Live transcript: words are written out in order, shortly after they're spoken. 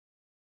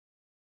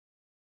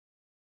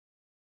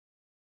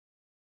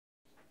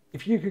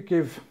If you could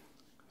give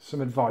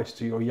some advice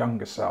to your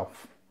younger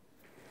self,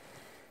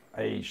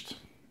 aged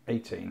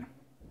 18,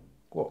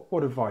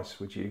 what advice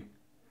would you,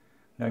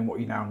 knowing what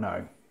you now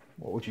know,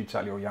 what would you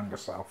tell your younger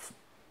self?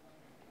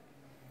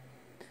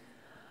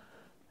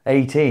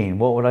 18,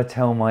 what would I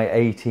tell my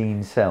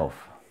 18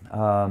 self?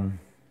 Look,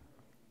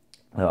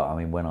 I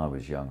mean, when I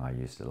was young, I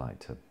used to like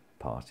to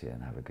party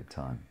and have a good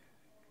time.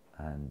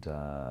 And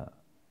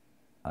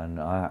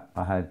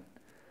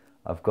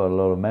I've got a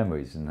lot of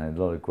memories and a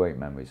lot of great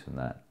memories from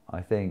that. I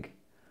think,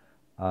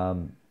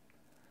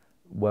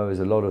 whereas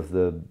a lot of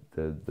the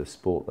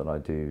sport that I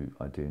do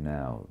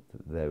now,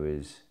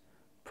 there's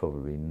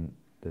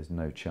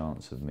no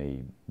chance of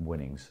me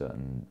winning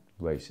certain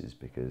races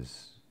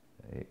because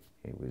it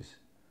was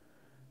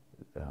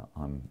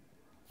I'm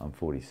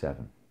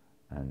 47,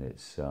 and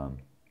it's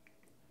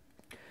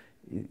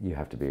you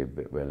have to be a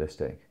bit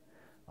realistic.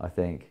 I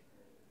think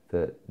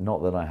that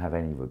not that I have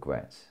any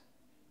regrets,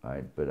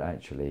 right? But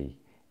actually,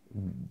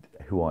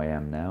 who I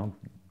am now,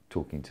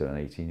 talking to an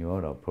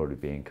 18-year-old, I'll probably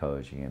be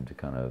encouraging him to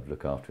kind of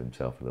look after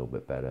himself a little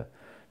bit better,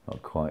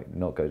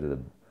 not go to the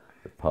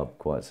pub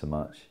quite so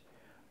much,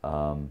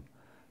 and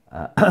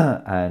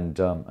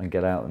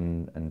get out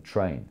and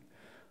train.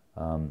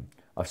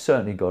 I've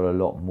certainly got a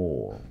lot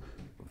more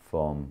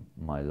from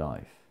my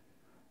life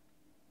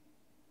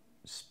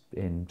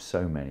in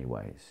so many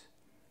ways,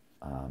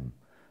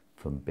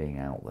 from being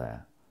out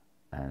there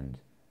and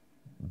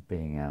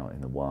being out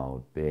in the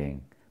wild,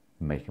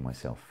 making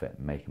myself fit,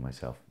 making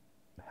myself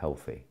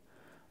healthy.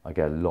 I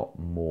get a lot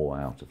more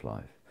out of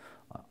life.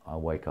 I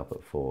wake up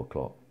at 4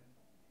 o'clock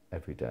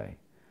every day,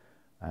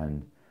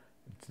 and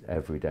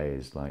every day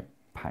is like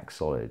packed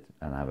solid,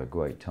 and I have a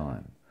great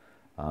time.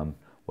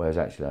 Whereas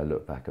actually I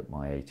look back at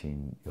my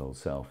 18-year-old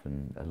self,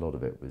 and a lot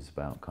of it was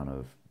about kind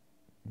of,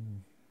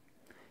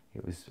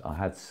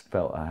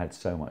 felt I had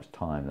so much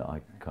time that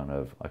I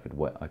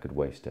could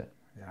waste it.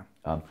 Yeah.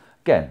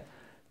 Again,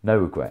 no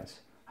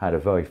regrets. Had a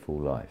very full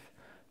life,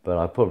 but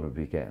I'd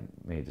probably get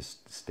me to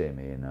steer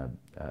me in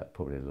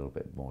probably a little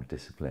bit more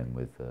discipline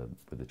with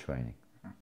the training.